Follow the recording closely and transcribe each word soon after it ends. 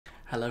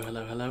Hello,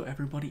 hello, hello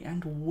everybody,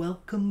 and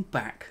welcome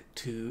back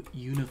to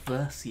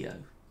UniversIO.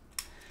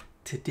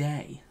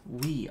 Today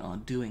we are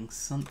doing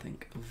something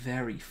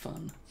very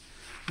fun.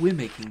 We're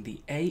making the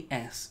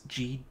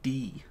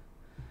ASGD,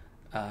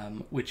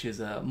 which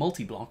is a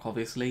multi-block,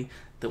 obviously,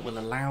 that will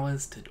allow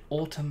us to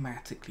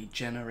automatically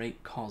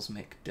generate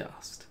cosmic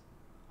dust.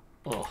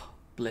 Oh,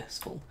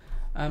 blissful.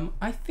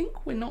 I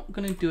think we're not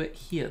going to do it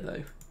here,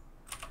 though.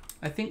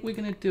 I think we're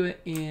going to do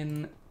it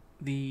in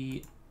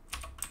the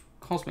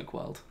cosmic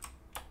world.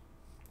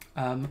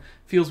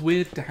 Feels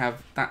weird to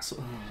have that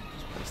sort of...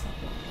 just place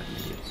that block like an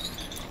idiot.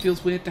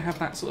 Feels weird to have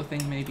that sort of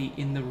thing maybe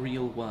in the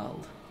real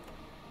world.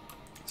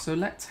 So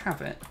let's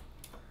have it.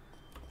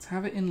 Let's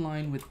have it in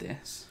line with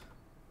this,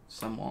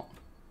 somewhat.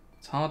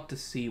 It's hard to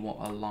see what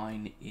a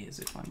line is,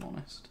 if I'm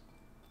honest.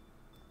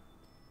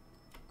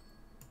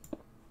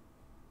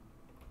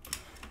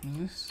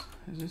 Is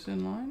this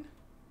in line?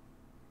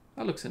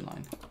 That looks in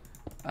line.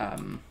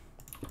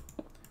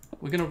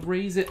 We're going to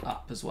raise it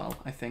up as well,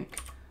 I think.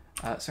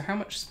 So how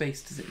much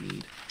space does it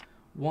need?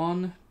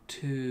 1,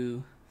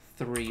 2,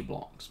 3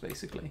 blocks,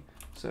 basically.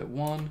 So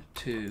 1,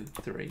 2,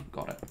 3,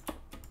 got it.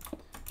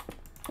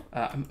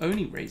 I'm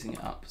only raising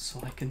it up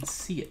so I can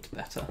see it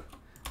better,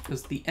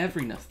 because the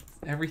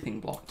everything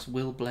blocks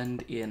will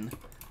blend in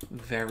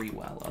very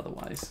well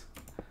otherwise.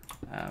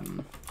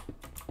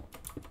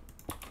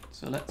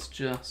 So let's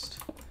just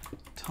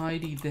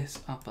tidy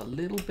this up a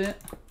little bit.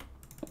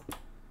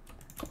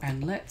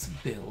 And let's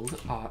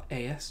build our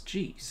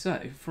ASG.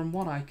 So, from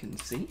what I can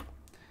see,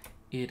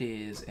 it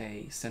is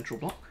a central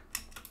block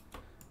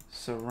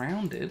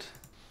surrounded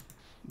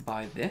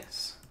by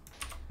this.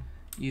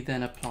 You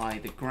then apply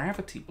the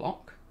gravity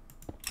block,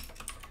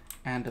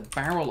 and a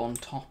barrel on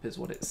top is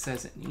what it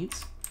says it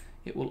needs.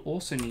 It will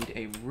also need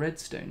a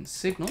redstone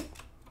signal.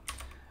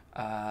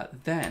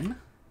 Then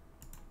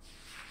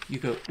you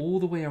go all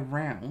the way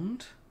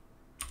around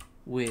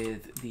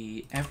with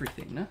the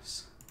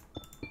everythingness.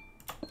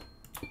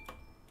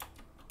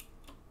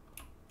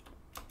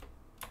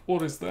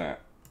 What is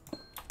that?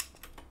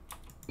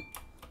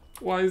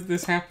 Why is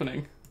this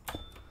happening?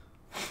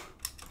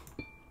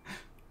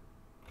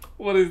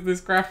 What is this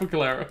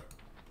graphical error?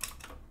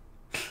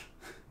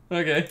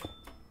 Okay.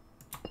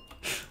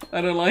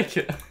 I don't like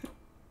it.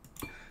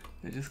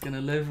 We're just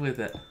gonna live with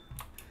it.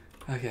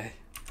 Okay.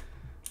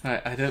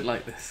 Alright, I don't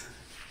like this.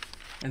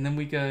 And then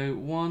we go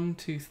 1,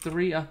 2,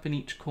 3 up in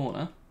each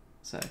corner.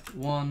 So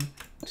 1,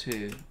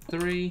 2,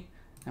 3,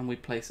 and we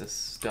place a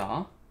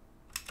star.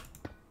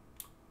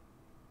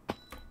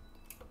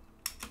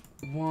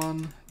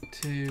 1,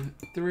 2,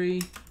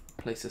 3,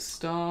 place a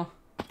star.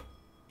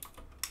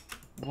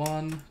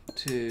 1,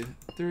 2,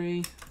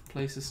 3,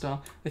 place a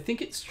star. I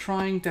think it's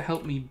trying to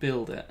help me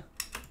build it.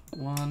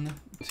 1,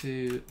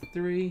 2,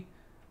 3,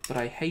 but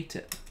I hate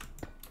it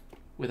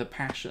with a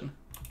passion.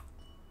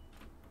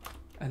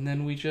 And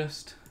then we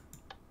just...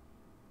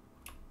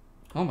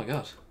 Oh my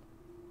god.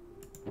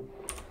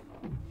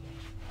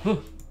 Huh.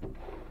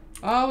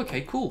 Oh,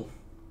 okay, cool.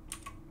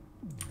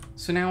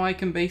 So now I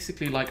can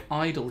basically like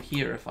idle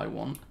here if I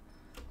want.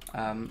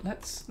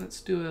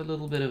 Let's do a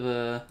little bit of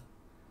a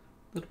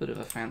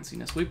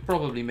fanciness. We'd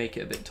probably make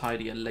it a bit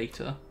tidier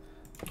later,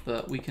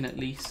 but we can at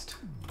least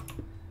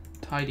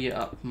tidy it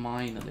up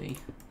minorly.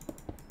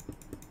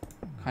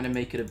 Kind of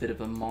make it a bit of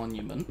a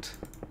monument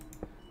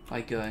by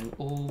going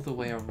all the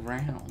way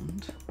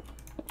around.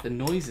 The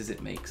noises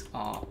it makes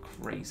are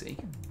crazy.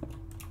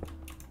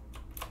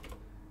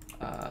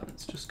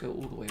 Let's just go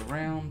all the way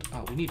around.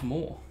 Oh, we need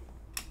more.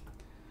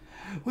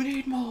 We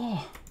need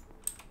more!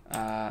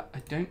 I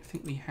don't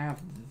think we have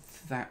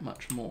that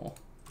much more.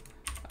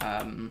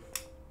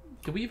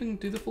 Did we even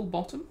do the full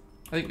bottom?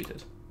 I think we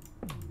did.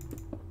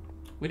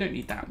 We don't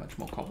need that much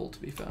more cobble, to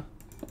be fair.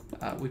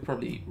 We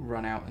probably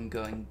run out and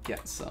go and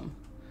get some.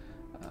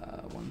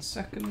 1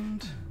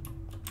 second.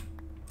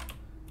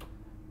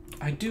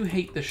 I do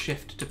hate the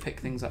shift to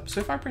pick things up.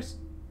 So if I press...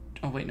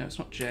 Oh wait, no, it's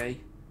not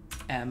J.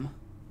 M.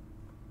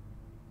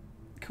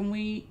 Can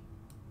we...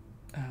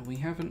 we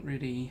haven't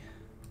really...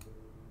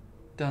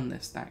 done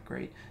this that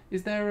great.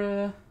 Is there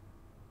a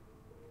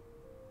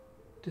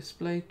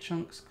display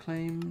chunks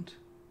claimed?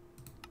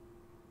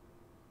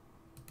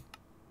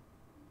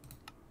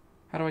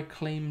 How do I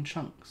claim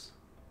chunks?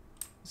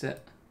 Is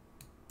it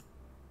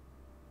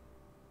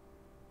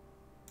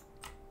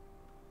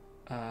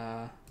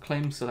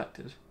claim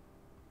selected?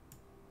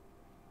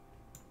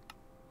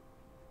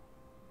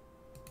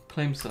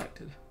 Claim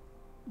selected.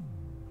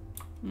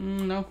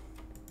 No.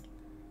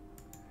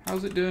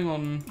 How's it doing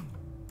on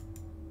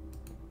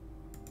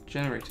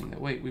generating that?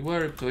 Wait, we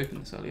were able to open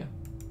this earlier.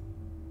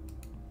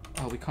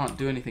 Oh, we can't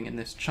do anything in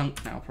this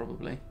chunk now,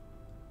 probably.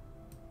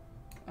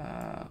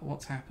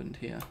 What's happened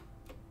here?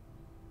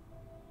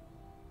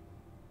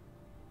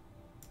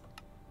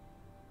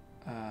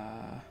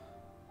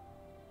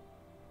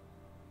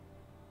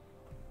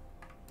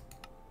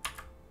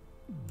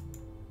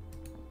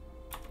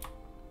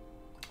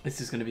 This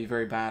is going to be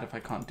very bad if I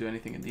can't do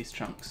anything in these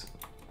chunks.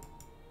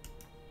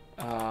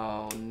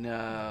 Oh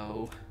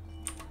no.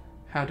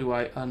 How do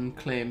I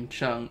unclaim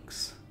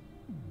chunks?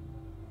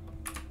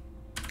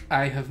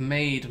 I have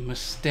made a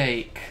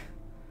mistake.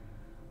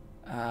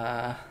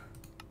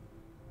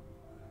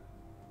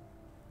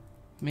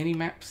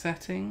 Minimap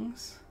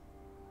settings.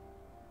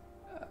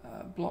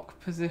 Block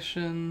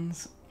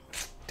positions.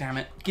 Damn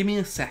it. Give me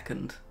a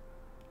second.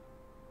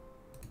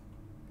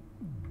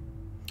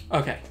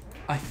 Okay.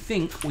 I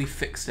think we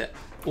fixed it.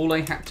 All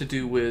I had to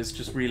do was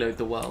just reload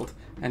the world.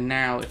 And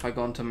now if I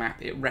go onto map,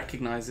 it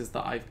recognizes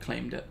that I've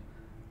claimed it.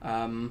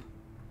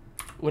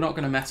 We're not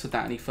going to mess with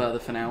that any further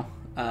for now.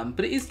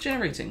 But it is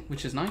generating,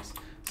 which is nice.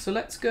 So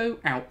let's go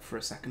out for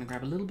a second and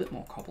grab a little bit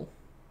more cobble.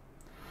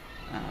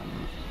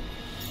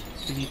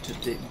 We need to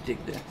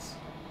dig this.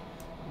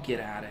 Get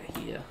out of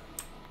here.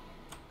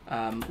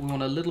 We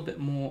want a little bit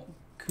more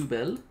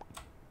kubel.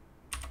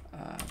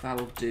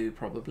 That'll do,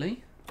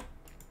 probably.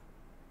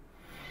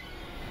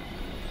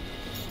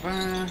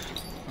 And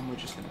we're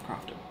just going to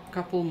craft a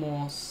couple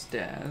more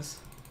stairs.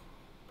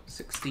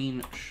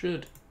 16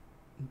 should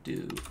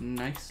do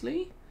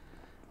nicely.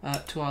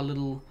 To our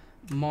little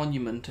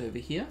monument over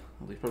here.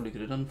 Well, we probably could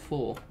have done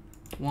 4.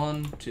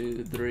 1,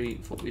 2, 3,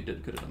 4. We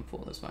could have done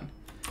 4, that's fine.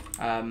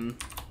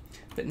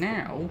 But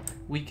now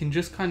we can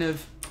just kind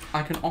of,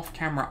 I can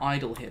off-camera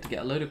idle here to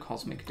get a load of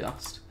cosmic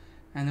dust,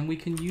 and then we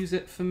can use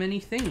it for many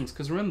things,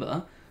 because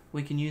remember,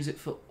 we can use it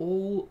for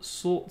all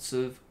sorts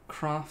of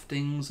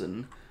craftings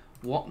and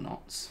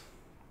whatnots,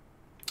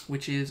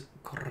 which is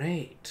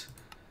great.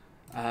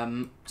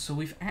 So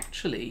we've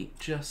actually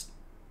just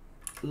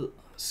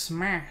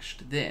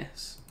smashed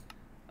this.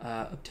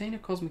 Obtain a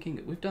cosmic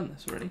ingot. We've done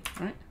this already,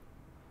 right?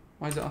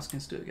 Why is it asking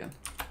us to do it again?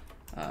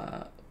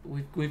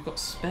 We've got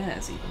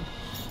spares even.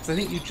 Because I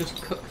think you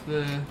just cook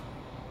the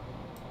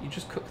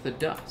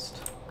dust,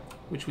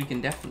 which we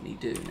can definitely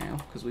do now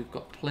because we've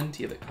got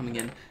plenty of it coming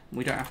in, and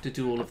we don't have to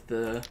do all of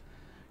the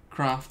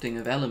crafting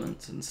of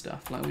elements and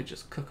stuff. Like, we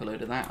just cook a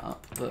load of that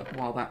up. But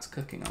while that's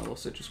cooking, I'll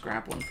also just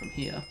grab one from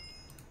here.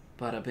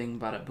 Bada bing,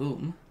 bada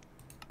boom.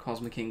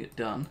 Cosmic ingot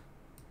done.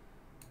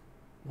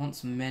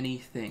 Wants many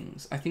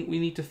things. I think we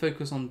need to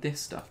focus on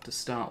this stuff to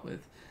start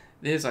with.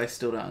 This I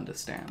still don't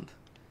understand.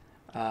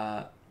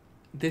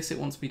 This it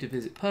wants me to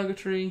visit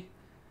Purgatory,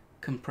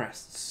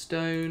 compressed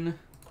stone,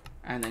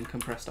 and then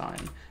compressed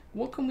iron.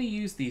 What can we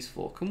use these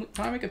for? Can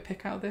I make a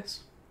pick out of this?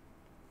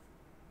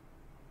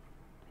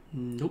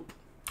 Nope.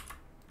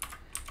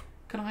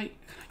 Can I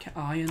get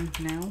iron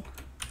now?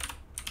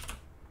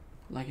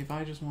 Like, if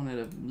I just wanted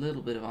a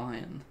little bit of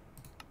iron.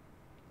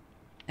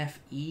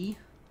 FE?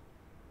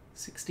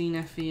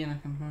 16 FE and I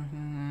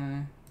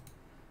can...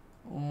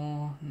 No.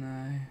 Or,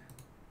 no.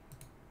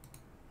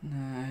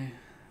 No.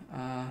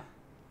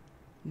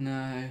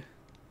 No.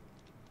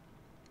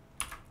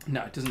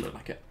 No, it doesn't look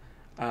like it.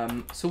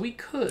 So we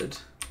could,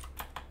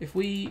 if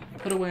we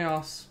put away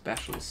our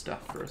special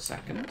stuff for a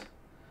second,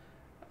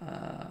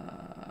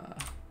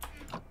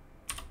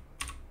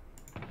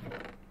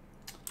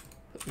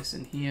 put this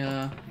in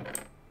here,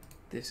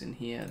 this in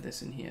here,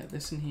 this in here,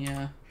 this in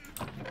here.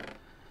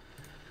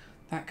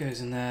 That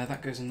goes in there,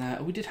 that goes in there.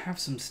 Oh, we did have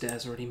some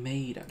stairs already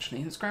made,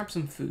 actually. Let's grab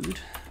some food.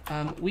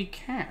 We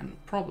can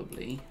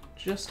probably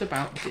just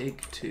about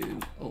dig to...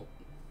 Oh,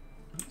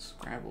 let's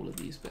grab all of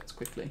these bits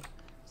quickly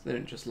so they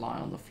don't just lie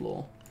on the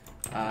floor.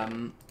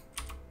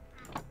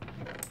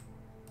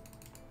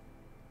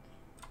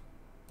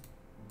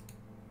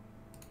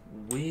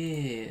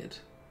 Weird.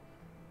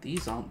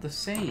 These aren't the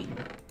same.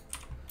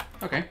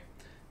 Okay,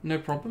 no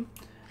problem.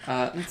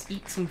 Let's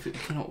eat some food.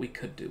 You know what we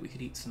could do? We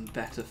could eat some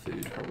better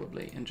food,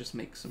 probably, and just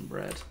make some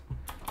bread.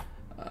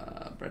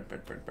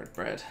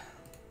 Bread.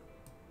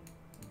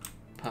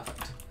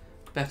 Perfect.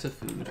 Better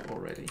food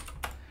already.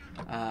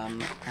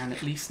 And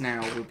at least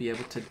now we'll be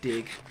able to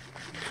dig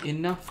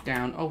enough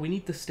down. Oh, we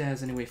need the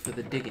stairs anyway for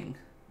the digging.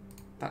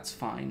 That's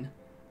fine.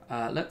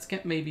 Let's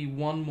get maybe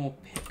one more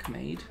pick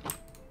made.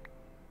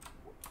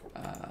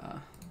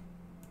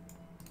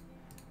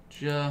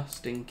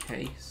 Just in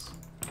case.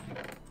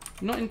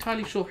 I'm not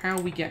entirely sure how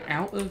we get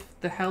out of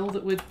the hell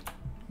that we're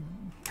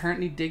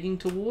apparently digging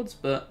towards,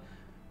 but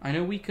I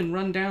know we can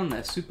run down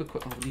there super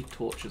quick. Oh, we need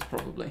torches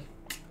probably.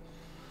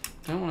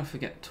 Don't want to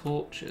forget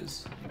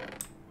torches.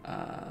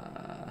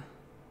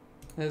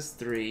 There's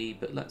 3,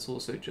 but let's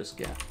also just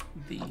get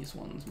these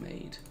ones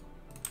made.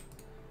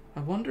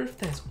 I wonder if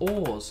there's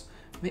ores.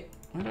 Where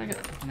did I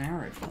get an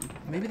arrow from?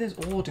 Maybe there's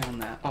ore down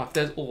there. Oh, if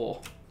there's ore,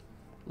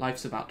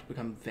 life's about to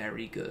become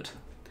very good.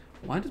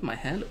 Why does my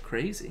hair look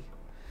crazy?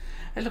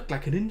 I look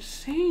like an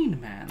insane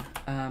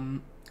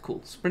man.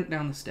 Cool. Sprint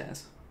down the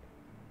stairs.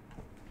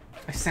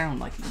 I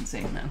sound like an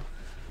insane man.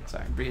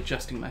 Sorry, I'm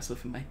readjusting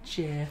myself in my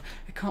chair.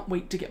 I can't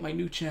wait to get my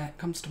new chair. It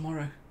comes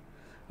tomorrow.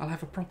 I'll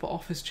have a proper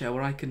office chair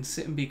where I can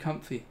sit and be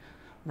comfy,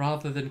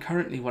 rather than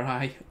currently where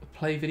I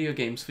play video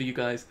games for you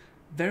guys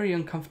very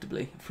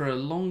uncomfortably for a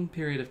long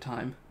period of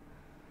time.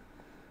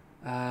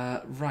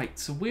 Right,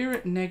 so we're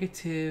at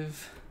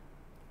negative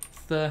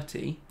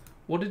 30.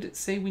 What did it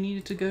say we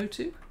needed to go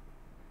to?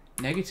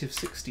 Negative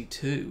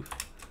 62.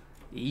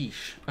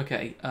 Eesh.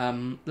 Okay,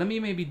 let me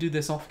maybe do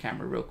this off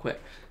camera real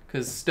quick,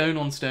 because stone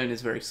on stone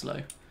is very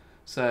slow.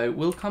 So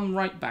we'll come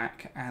right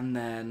back, and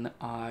then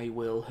I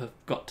will have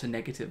got to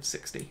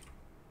 -60.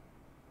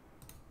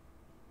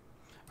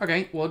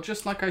 Okay, well,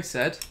 just like I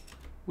said,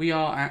 we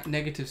are at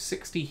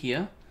 -60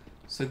 here.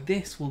 So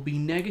this will be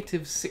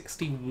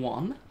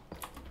 -61.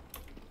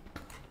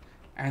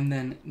 And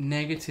then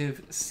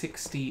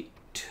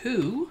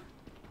 -62.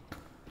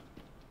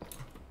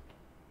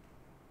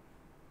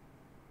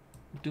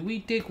 Do we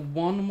dig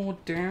one more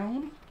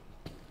down?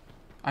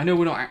 I know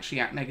we're not actually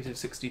at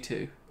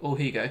 -62. Oh,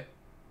 here you go.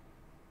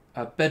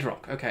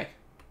 Bedrock, okay.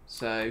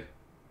 So...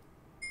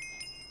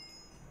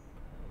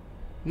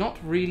 not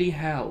really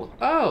hell.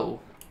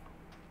 Oh!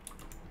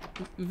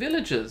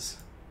 Villagers.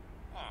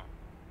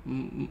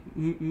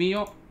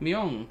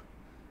 Myong.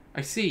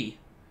 I see.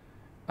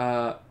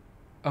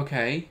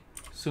 Okay.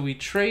 So we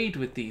trade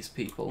with these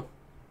people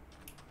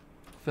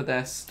for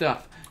their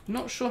stuff.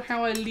 Not sure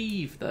how I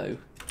leave, though.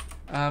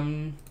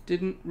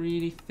 Didn't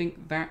really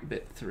think that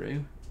bit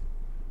through.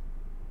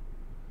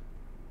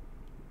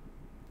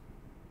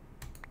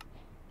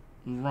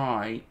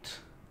 Right.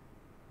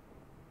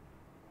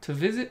 To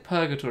visit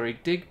Purgatory,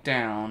 dig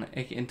down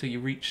until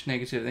you reach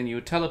negative, then you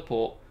would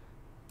teleport.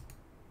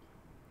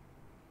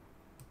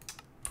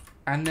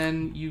 And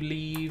then you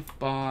leave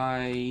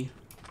by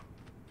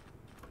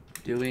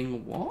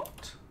doing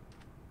what?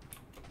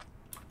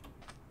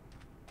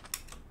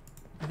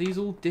 Are these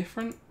all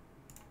different?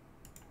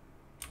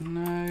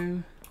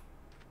 No.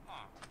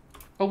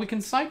 Oh, we can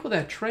cycle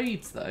their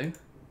trades, though.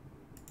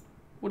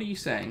 What are you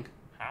saying?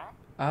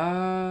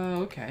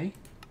 Okay.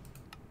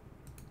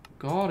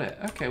 Got it.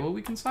 Okay, well,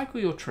 we can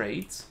cycle your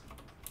trades.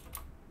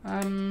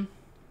 How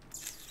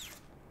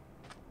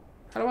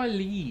do I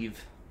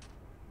leave?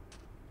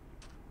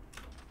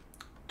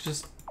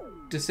 Just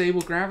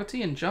disable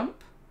gravity and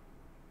jump?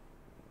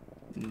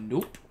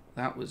 Nope.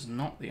 That was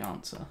not the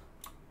answer.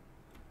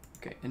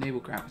 Okay,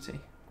 enable gravity.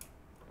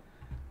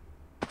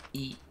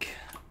 Eek.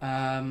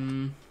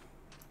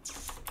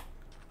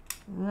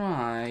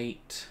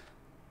 Right.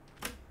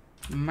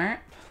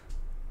 Map.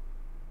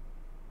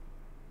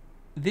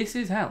 This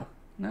is hell.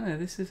 No,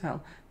 this is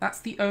hell. That's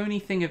the only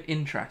thing of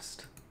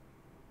interest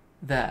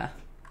there.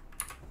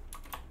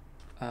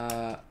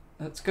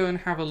 Let's go and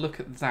have a look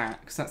at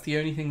that, because that's the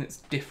only thing that's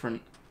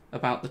different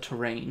about the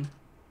terrain.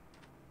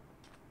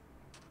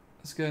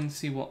 Let's go and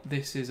see what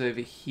this is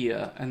over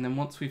here, and then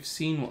once we've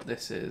seen what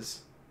this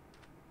is,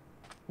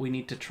 we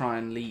need to try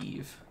and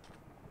leave.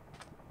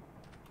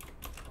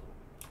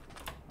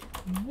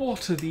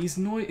 What are these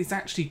noises? It's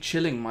actually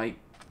chilling my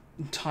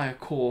entire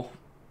core.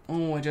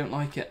 Oh, I don't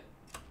like it.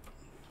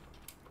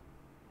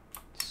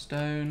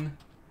 Stone.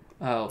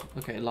 Oh,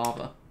 okay,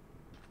 lava.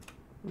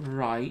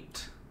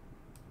 Right.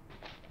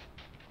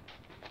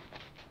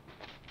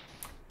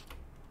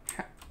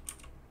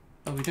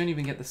 Oh, we don't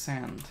even get the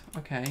sand.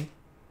 Okay.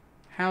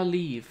 How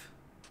leave?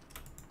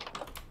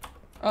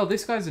 Oh,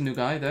 this guy's a new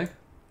guy, though.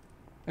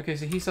 Okay,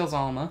 so he sells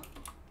armor.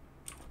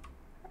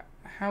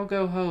 How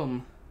go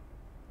home?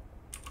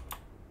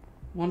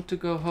 Want to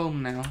go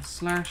home now.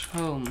 /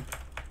 home.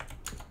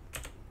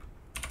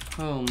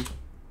 Home.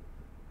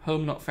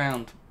 Home not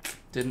found.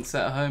 Didn't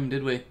set a home,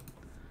 did we?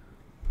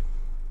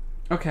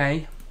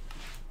 Okay.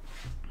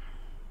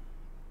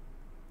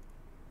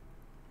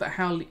 But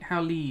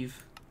how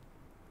leave?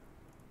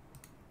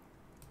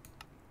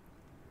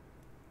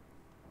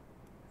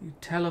 You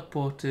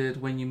teleported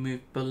when you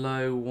moved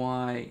below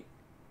Y.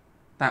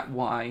 That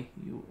Y.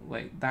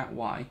 That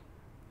Y.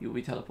 You will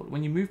be teleported.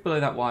 When you move below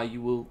that Y, you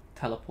will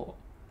teleport.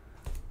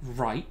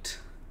 Right.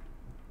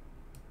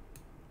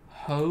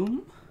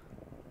 Home.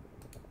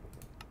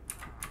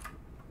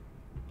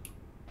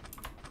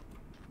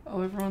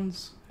 Oh,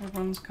 everyone's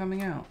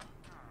coming out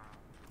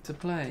to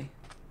play.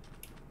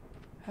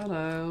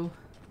 Hello.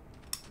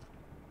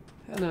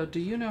 Hello, do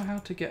you know how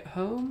to get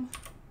home?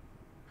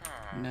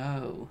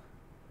 No.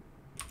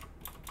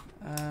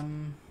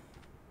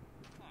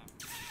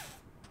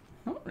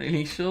 Not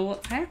really sure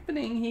what's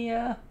happening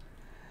here.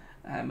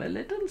 I'm a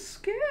little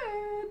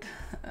scared.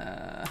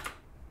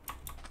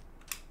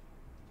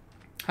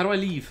 How do I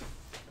leave?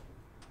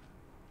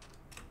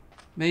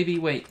 Maybe,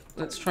 wait,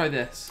 let's try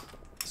this.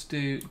 Let's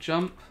do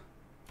jump,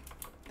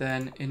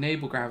 then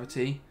enable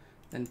gravity,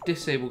 then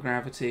disable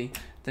gravity,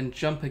 then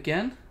jump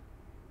again.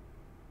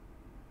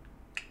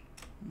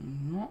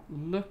 Not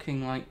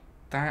looking like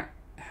that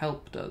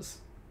helped us.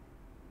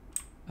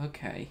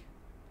 Okay.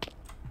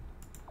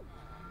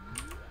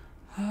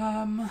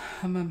 How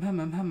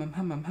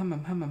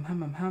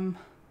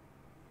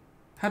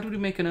do we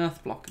make an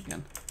earth block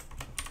again?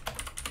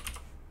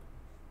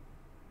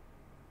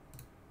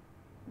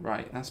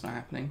 Right, that's not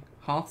happening.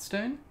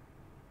 Hearthstone?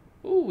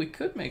 Oh, we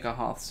could make a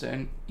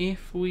hearthstone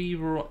if we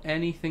brought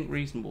anything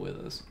reasonable with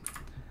us.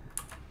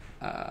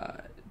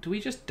 Do we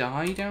just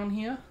die down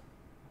here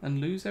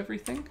and lose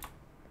everything?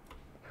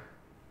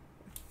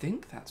 I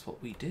think that's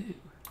what we do.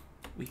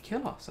 We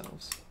kill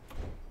ourselves.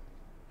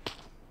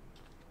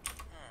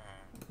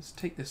 Let's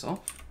take this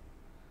off.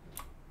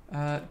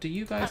 Do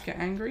you guys get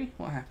angry?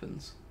 What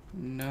happens?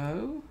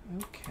 No?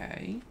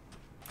 Okay.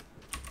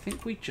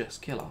 think we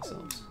just kill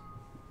ourselves.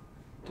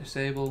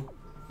 Disable,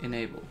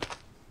 enable.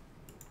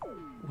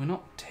 We're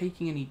not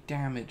taking any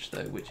damage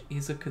though, which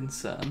is a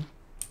concern.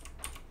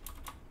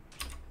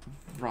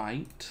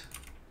 Right.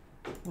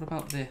 What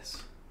about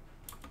this?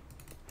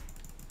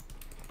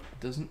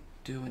 Doesn't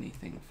do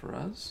anything for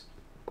us.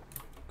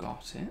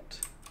 Got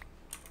it.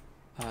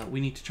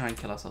 We need to try and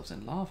kill ourselves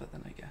in lava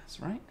then, I guess,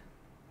 right?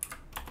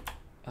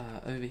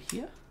 Over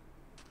here?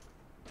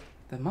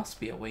 There must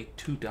be a way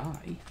to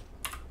die.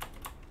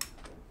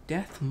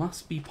 Death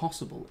must be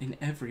possible in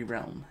every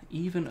realm,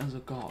 even as a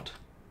god.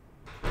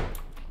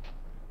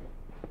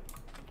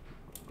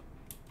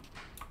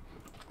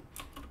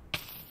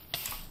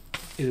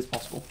 It is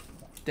possible.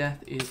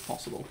 Death is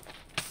possible.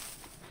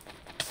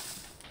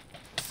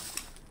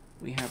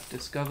 We have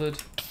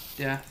discovered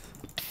death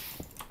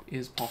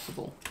is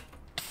possible.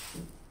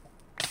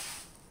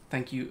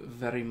 Thank you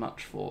very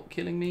much for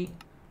killing me.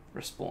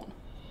 Respawn.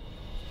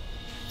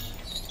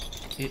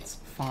 It's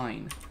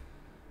fine.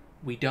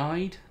 We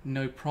died,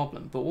 no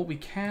problem. But what we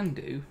can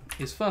do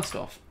is, first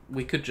off,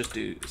 we could just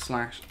do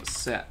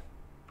 /set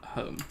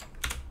home.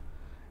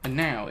 And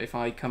now, if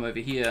I come over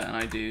here and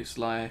I do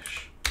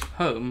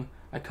 /home,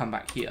 I come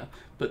back here.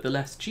 But the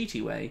less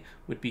cheaty way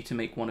would be to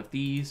make one of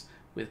these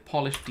with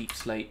polished deep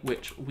slate,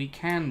 which we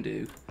can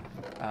do.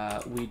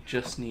 We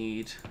just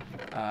need...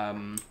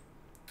 because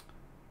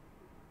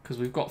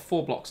we've got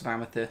 4 blocks of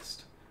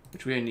amethyst,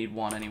 which we only need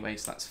 1 anyway,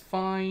 so that's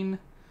fine.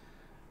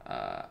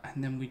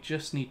 And then we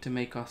just need to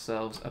make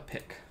ourselves a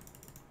pick.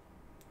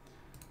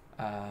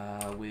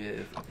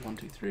 With 1,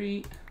 2,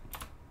 3.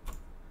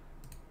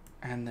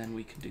 And then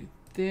we can do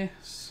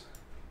this,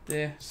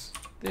 this,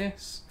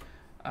 this.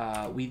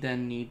 We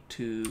then need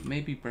to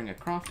maybe bring a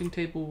crafting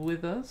table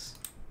with us.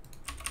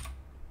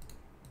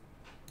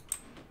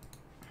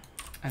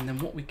 And then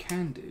what we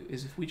can do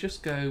is, if we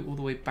just go all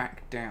the way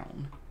back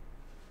down,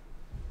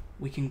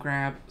 we can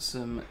grab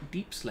some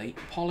deep slate,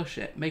 polish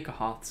it, make a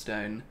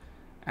hearthstone,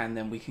 and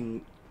then we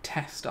can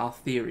test our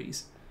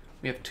theories.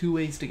 We have 2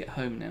 ways to get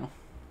home now.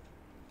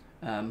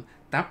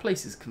 That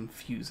place is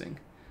confusing.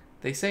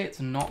 They say it's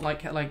not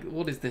like,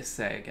 what does this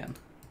say again?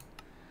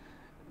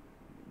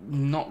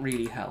 Not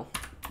really hell.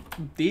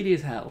 It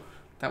is hell.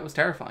 That was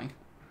terrifying.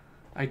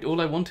 All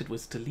I wanted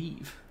was to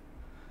leave.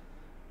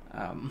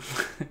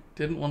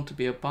 Didn't want to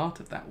be a part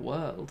of that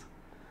world.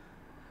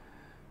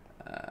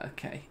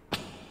 Okay.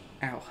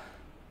 Ow.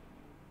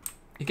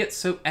 It gets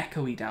so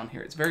echoey down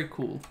here. It's very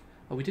cool.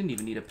 Oh, we didn't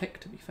even need a pick,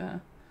 to be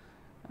fair.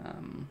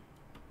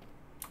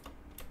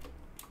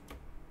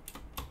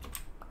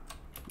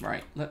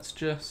 Right, let's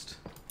just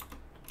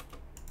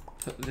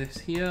put this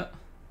here.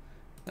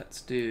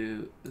 Let's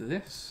do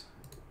this.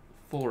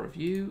 4 of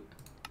you,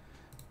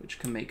 which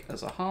can make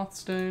us a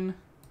hearthstone.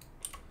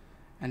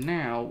 And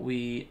now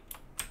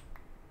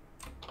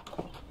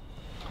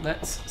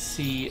let's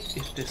see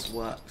if this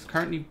works.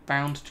 Currently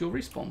bound to your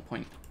respawn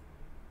point.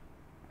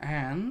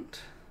 And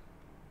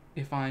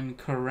if I'm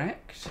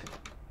correct,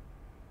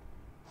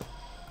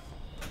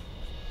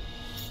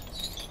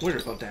 we're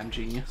a goddamn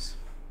genius.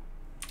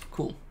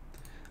 Cool.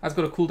 That's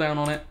got a cooldown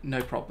on it,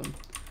 no problem.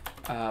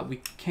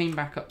 We came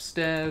back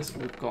upstairs.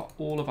 We've got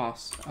all of our.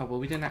 Oh well,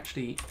 we didn't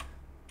actually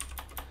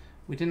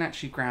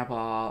grab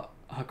our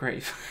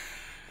grave.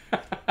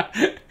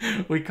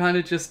 We kind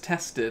of just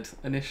tested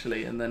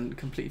initially and then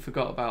completely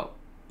forgot about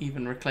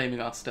even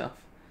reclaiming our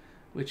stuff,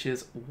 which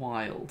is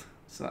wild.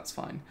 So that's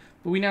fine.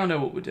 But we now know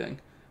what we're doing.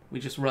 We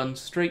just run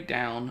straight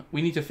down.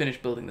 We need to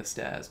finish building the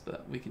stairs,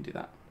 but we can do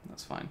that.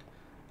 That's fine.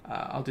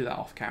 I'll do that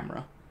off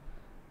camera.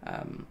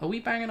 Are we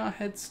banging our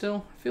heads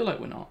still? I feel like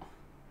we're not.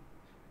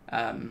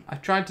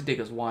 I've tried to dig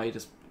as wide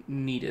as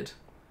needed.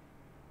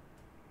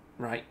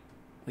 Right.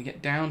 We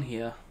get down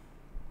here.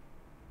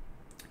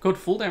 God,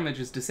 full damage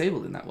is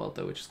disabled in that world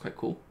though, which is quite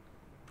cool.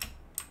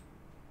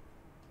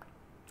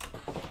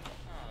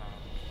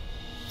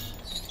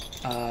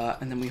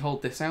 And then we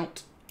hold this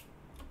out.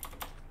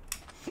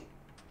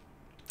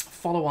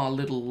 Follow our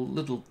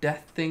little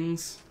death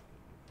things.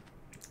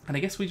 And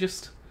I guess we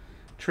just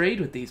trade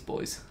with these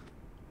boys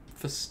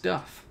for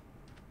stuff.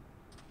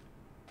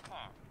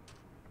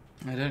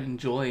 I don't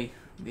enjoy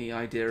the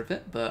idea of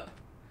it, but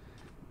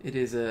it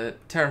is a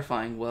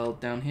terrifying world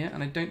down here,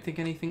 and I don't think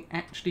anything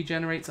actually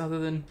generates other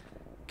than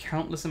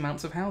countless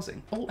amounts of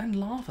housing. Oh, and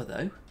lava,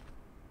 though.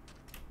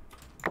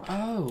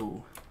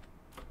 Oh.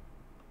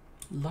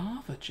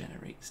 Lava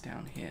generates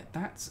down here.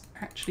 That's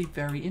actually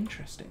very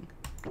interesting.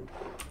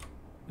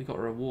 We got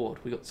a reward.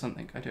 We got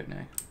something. I don't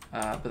know.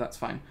 But that's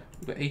fine.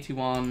 We've got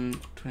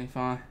 81,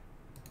 25,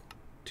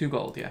 2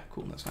 gold. Yeah,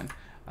 cool. That's fine.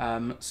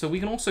 So we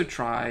can also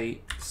try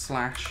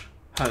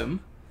 /home.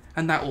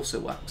 And that also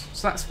works,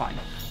 so that's fine.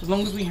 As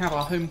long as we have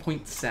our home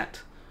point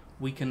set,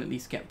 we can at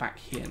least get back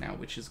here now,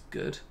 which is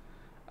good.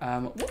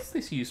 What's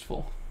this used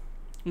for?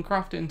 We can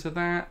craft it into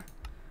that.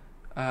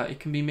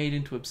 It can be made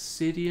into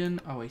obsidian.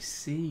 Oh, I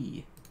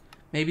see.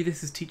 Maybe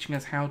this is teaching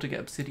us how to get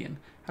obsidian.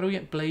 How do we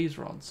get blaze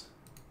rods?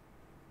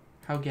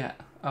 How get?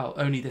 Oh,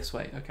 only this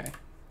way. Okay.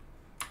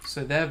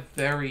 So they're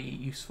very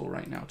useful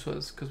right now to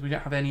us, because we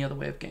don't have any other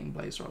way of getting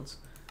blaze rods.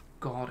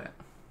 Got it.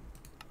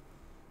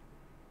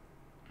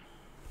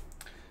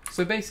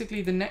 So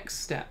basically the next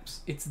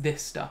steps, it's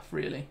this stuff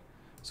really.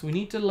 So we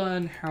need to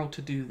learn how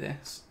to do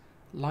this.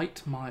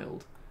 Light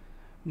mild.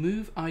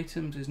 Move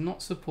items is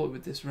not supported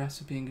with this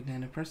recipe and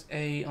container. Press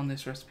A on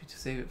this recipe to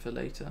save it for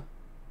later.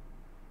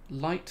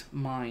 Light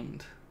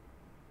mind.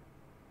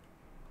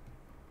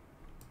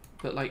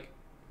 But like,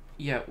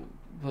 yeah,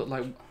 but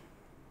like,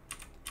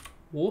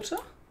 water?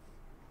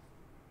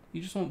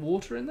 You just want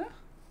water in there?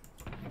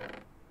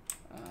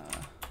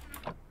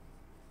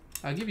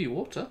 I'll give you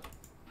water.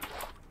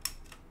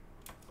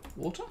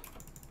 Water?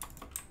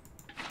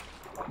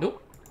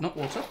 Nope, not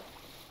water.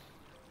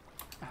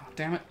 Oh,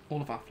 damn it,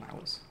 all of our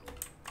flowers.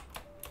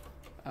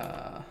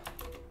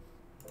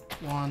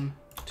 1,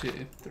 2,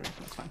 3,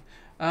 that's fine.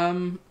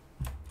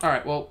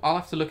 Alright, well, I'll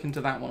have to look into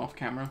that one off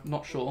camera,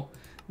 not sure.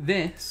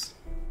 This,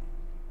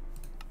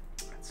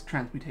 it's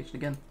transmutation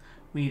again.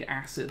 We need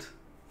acid.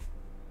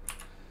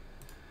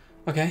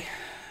 Okay,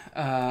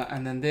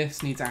 and then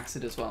this needs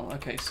acid as well.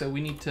 Okay, so we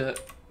need to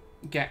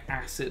get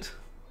acid.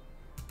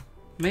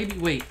 Maybe,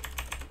 wait,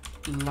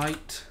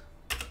 light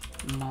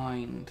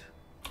mind.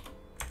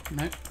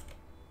 Nope.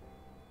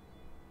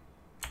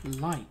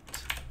 Light.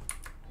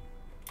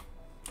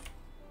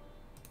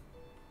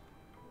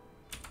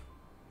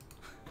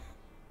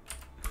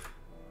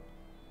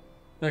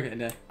 Okay,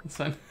 no, it's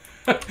fine.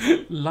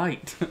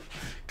 Light.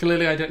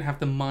 Clearly I don't have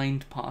the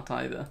mind part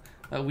either.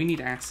 We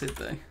need acid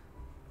though.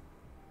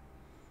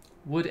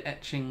 Wooden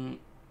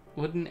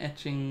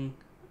etching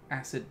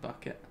acid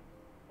bucket.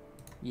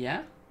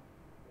 Yeah?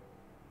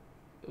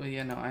 Well,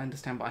 yeah, no, I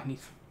understand, but I need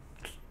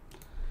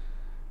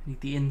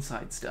the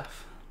inside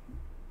stuff.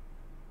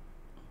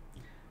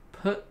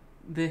 Put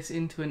this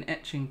into an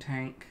etching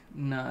tank.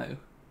 No.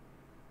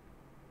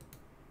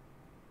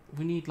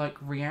 We need like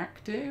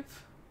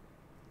reactive.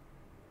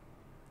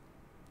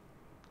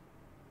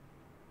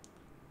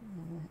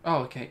 Oh,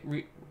 okay.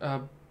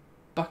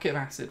 Bucket of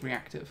acid,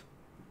 reactive.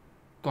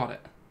 Got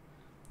it.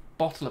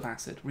 Bottle of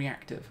acid,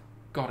 reactive.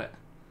 Got it.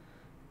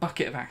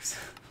 Bucket of acid.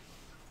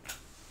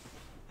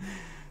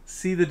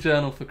 See the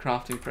journal for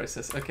crafting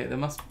process. Okay,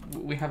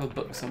 we have a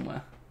book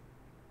somewhere.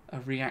 A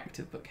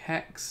reactive book.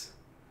 Hex.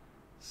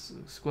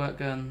 Squirt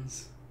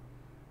guns.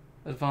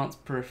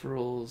 Advanced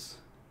peripherals.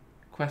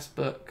 Quest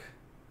book.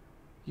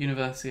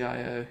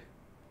 UniversIO.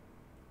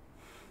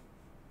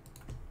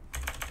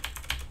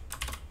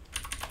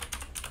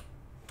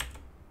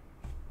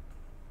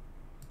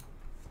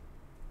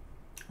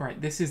 Right,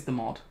 this is the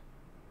mod.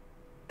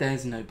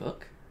 There's no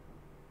book.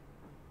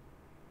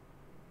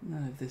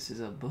 None of this is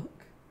a book.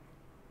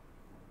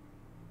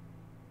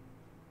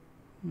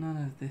 None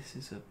of this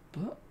is a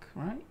book,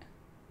 right?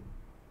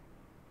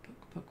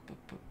 Book.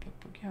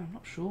 Yeah, I'm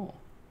not sure.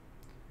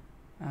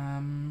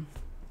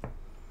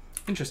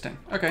 Interesting.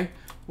 Okay.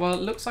 Well,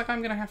 it looks like I'm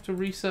going to have to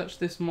research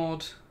this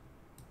mod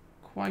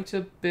quite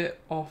a bit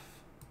off.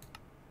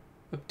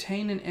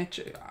 Obtain an etch.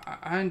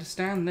 I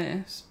understand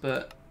this,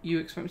 but you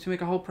expect me to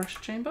make a whole pressure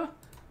chamber?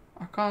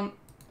 I can't.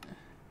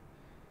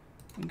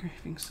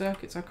 Engraving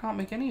circuits. I can't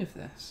make any of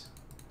this.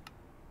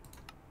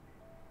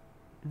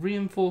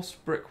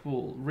 Reinforced brick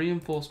wall.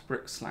 Reinforced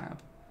brick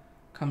slab.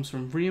 Comes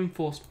from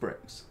reinforced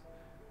bricks.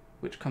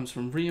 Which comes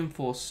from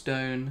reinforced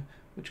stone.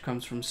 Which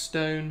comes from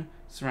stone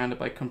surrounded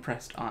by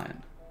compressed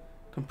iron.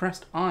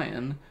 Compressed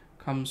iron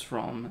comes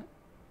from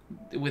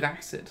with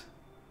acid.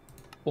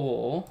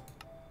 Or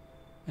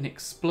an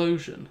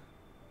explosion.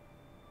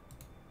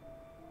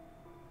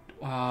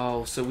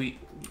 Wow, so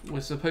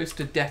we're supposed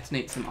to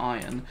detonate some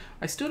iron.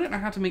 I still don't know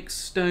how to make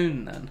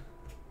stone then.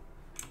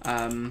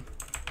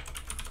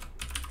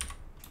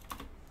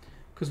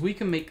 Because we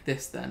can make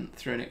this then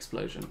through an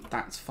explosion.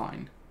 That's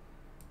fine.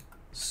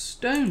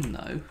 Stone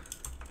though,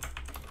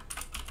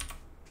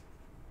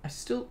 I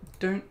still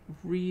don't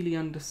really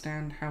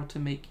understand how to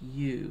make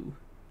you.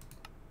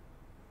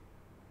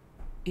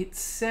 It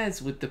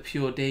says with the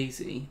pure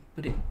daisy,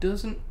 but it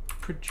doesn't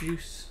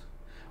produce.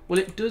 Well,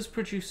 it does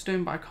produce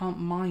stone, but I can't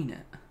mine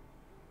it.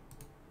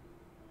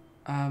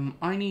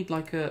 I need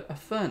like a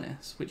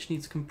furnace, which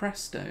needs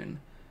compressed stone.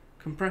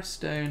 Compressed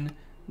stone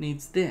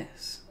needs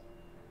this.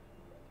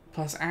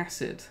 Plus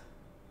acid.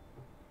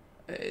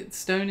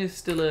 Stone is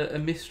still a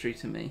mystery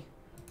to me.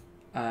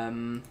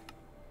 The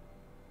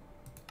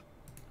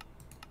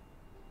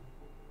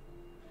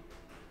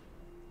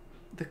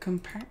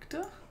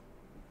compactor?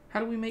 How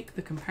do we make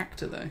the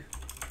compactor though?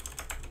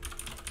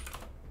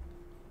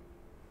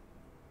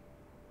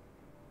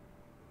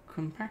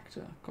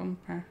 Compactor,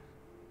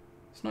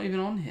 it's not even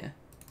on here.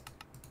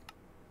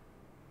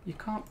 You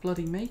can't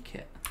bloody make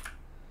it.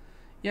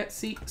 Yeah,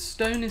 see,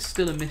 stone is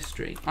still a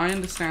mystery. I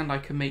understand I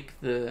can make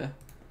the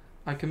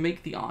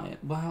iron.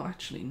 Well,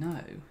 actually,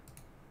 no.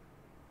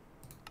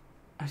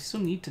 I still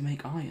need to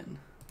make iron,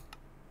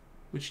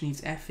 which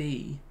needs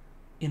Fe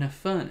in a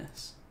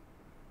furnace.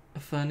 A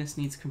furnace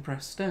needs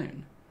compressed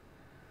stone.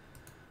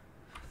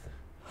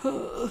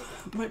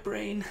 My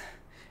brain.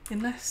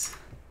 Unless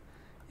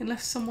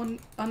someone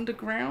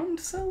underground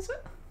sells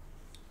it?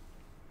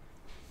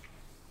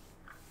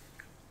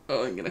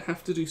 Oh, I'm gonna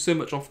have to do so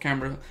much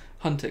off-camera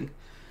hunting.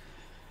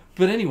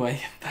 But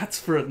anyway, that's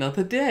for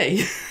another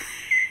day.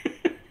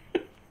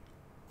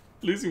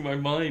 Losing my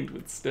mind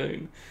with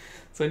stone.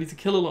 So I need to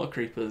kill a lot of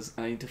creepers,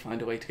 and I need to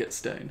find a way to get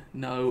stone.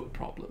 No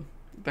problem.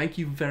 Thank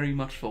you very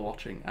much for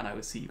watching, and I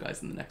will see you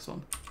guys in the next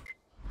one.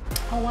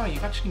 Oh wow,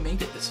 you've actually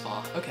made it this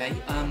far. Okay,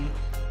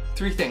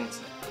 3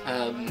 things.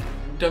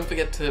 Don't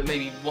forget to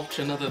maybe watch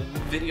another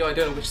video. I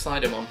don't know which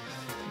side I'm on.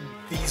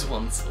 These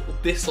ones,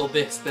 this or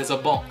this, there's a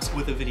box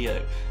with a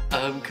video.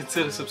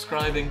 Consider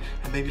subscribing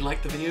and maybe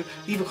like the video.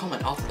 Leave a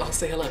comment, I'll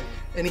say hello.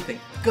 Anything.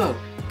 Go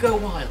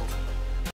wild.